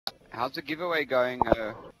How's the giveaway going,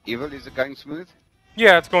 Evil? Is it going smooth?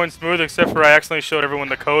 Yeah, it's going smooth, except for I accidentally showed everyone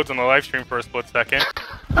the codes on the live stream for a split second.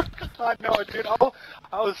 I know, dude.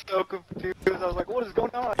 I was so confused. I was like, what is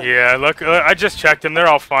going on? Yeah, look, I just checked them. They're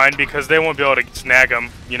all fine because they won't be able to snag them.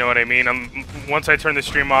 You know what I mean? Once I turn the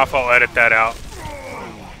stream off, I'll edit that out.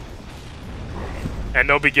 And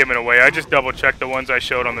they'll be given away. I just double-checked the ones I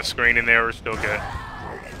showed on the screen, and they were still good.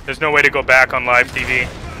 There's no way to go back on live TV.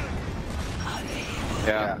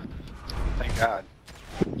 Yeah. Thank God.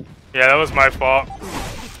 Yeah, that was my fault.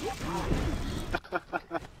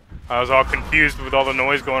 I was all confused with all the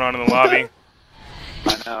noise going on in the lobby.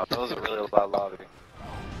 I know, that was a really loud lobby.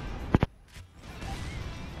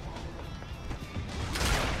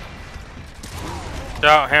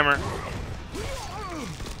 Ciao, Hammer.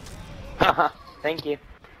 Thank you.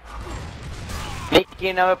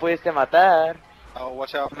 Mickey, no me pudiste matar. Oh,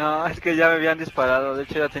 watch out. No, es que ya me habían disparado, de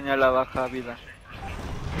hecho ya tenía la baja vida.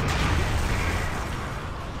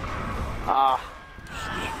 Ah.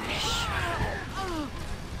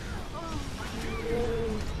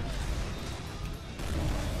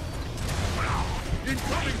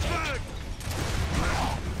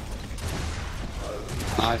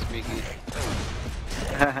 Nice, Mickey.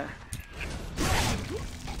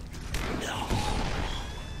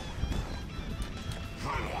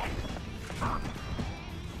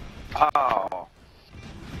 Oh.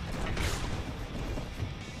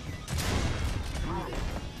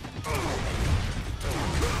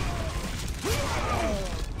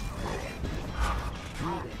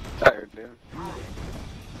 Tired, dude.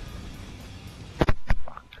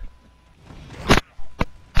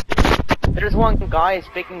 There's one guy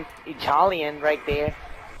speaking Italian right there.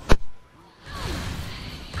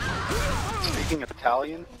 Speaking of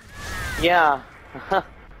Italian, Yeah.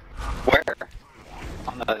 where?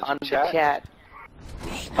 On the the chat.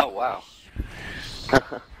 Oh, wow.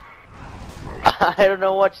 I don't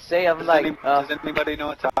know what to say. I'm Does, like, does anybody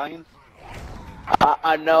know Italian?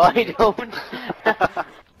 no, I don't.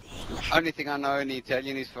 Only thing I know in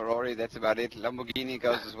Italian is Ferrari, that's about it. Lamborghini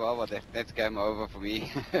goes as well, but that's game over for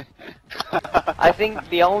me. I think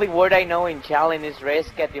the only word I know in Italian is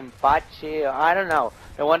Rescat Impache. I don't know.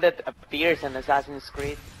 The one that appears in Assassin's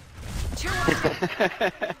Creed.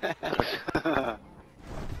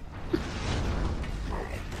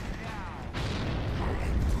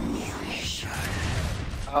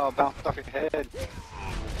 Oh, bounced off your head.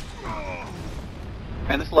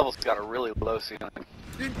 Man, this level's got a really low ceiling.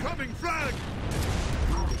 Incoming flag!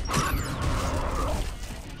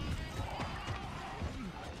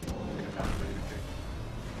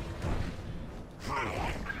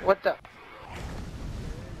 What the?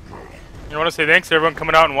 I want to say thanks to everyone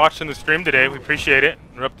coming out and watching the stream today. We appreciate it.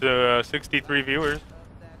 We're up to 63 viewers.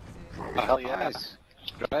 Oh, hell yeah. Nice.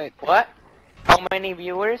 Great. What? How many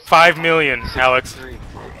viewers? 5 million, Alex.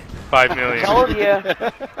 5 million. Told you.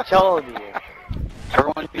 Told you.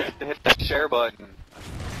 Everyone needs to hit that share button.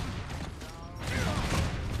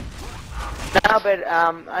 No, but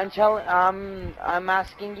I'm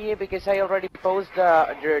asking you because I already posted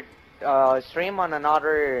your stream on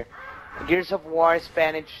another Gears of War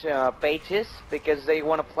Spanish pages because they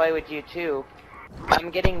want to play with you too.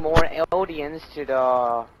 I'm getting more audience to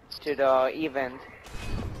the event.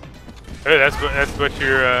 Hey, that's what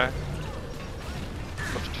you're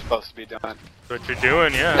What you're supposed to be doing. what you're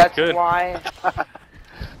doing. Yeah, That's good. why.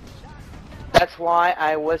 That's why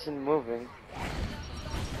I wasn't moving.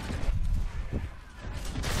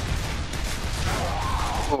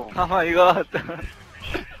 Oh my god.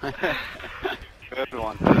 Good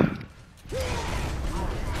one.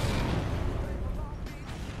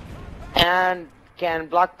 And can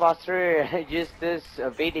Blockbuster use this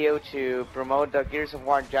video to promote the Gears of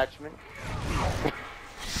War Judgment?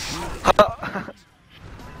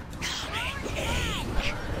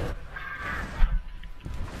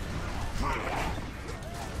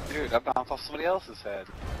 Dude, I bounced off somebody else's head.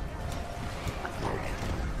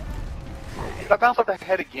 Dude, I bounced off that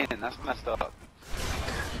head again. That's messed up.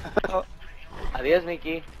 Adios,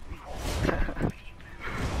 Mickey.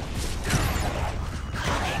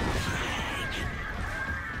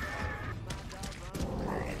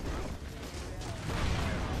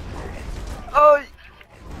 Oh.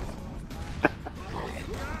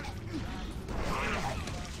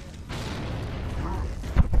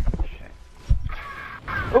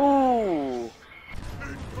 Ooh.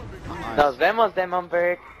 Nos vemos,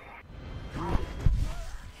 Demonberg.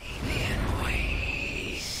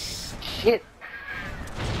 Shit.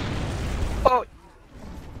 Oh.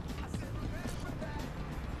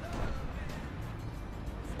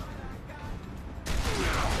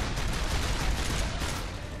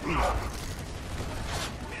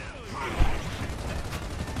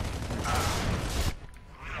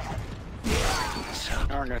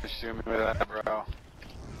 weren't gonna shoot me with that, bro.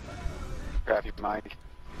 Crappy mic.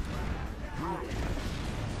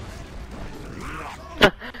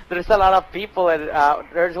 There's a lot of people, and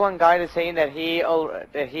there's one guy that's saying that he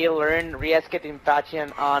learned re-escating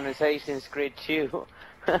patching on Assassin's Creed 2.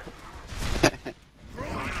 That's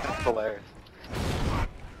hilarious.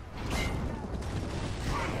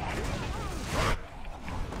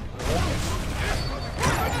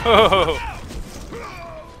 Oh.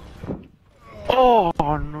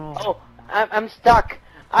 Oh no. Oh, I'm stuck.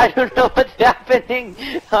 I don't know what's happening.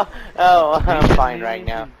 Oh, I'm fine right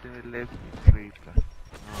now.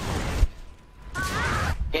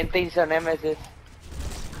 ¿Quién te hizo Nemesis?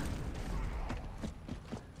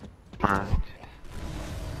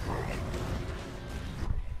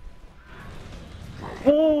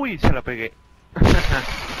 Uy, se la pegué.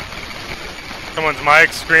 Someone's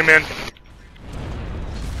mic screaming.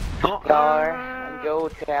 No. Go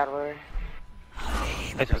tower.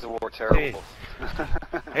 There's a war terrible.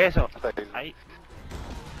 Eso. Ahí.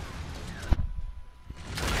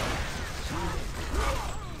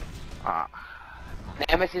 Ah.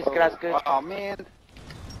 Nemesis crash good. Oh man.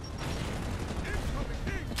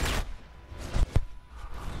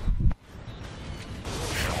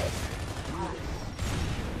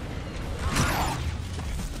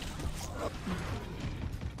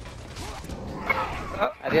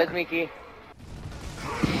 Adiós, Mickey.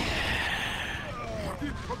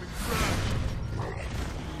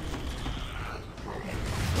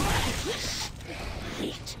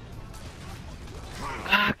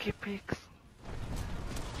 Ah, qué pics.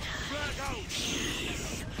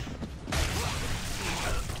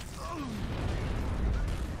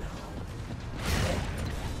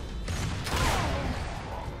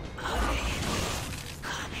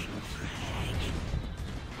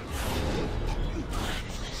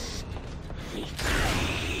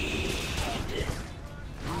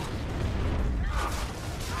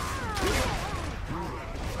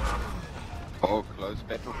 Oh, close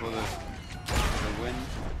battle for the win.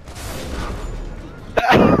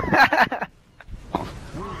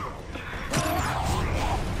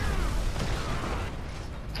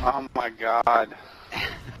 Oh my god.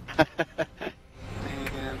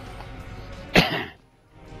 Man.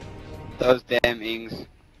 Those damn ings.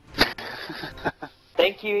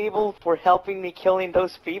 Thank you, Evil, for helping me killing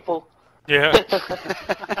those people. Yeah.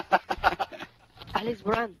 Alex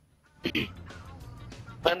Brand.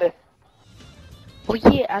 Mande.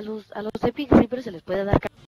 Oye, a los Epic Reapers se les puede dar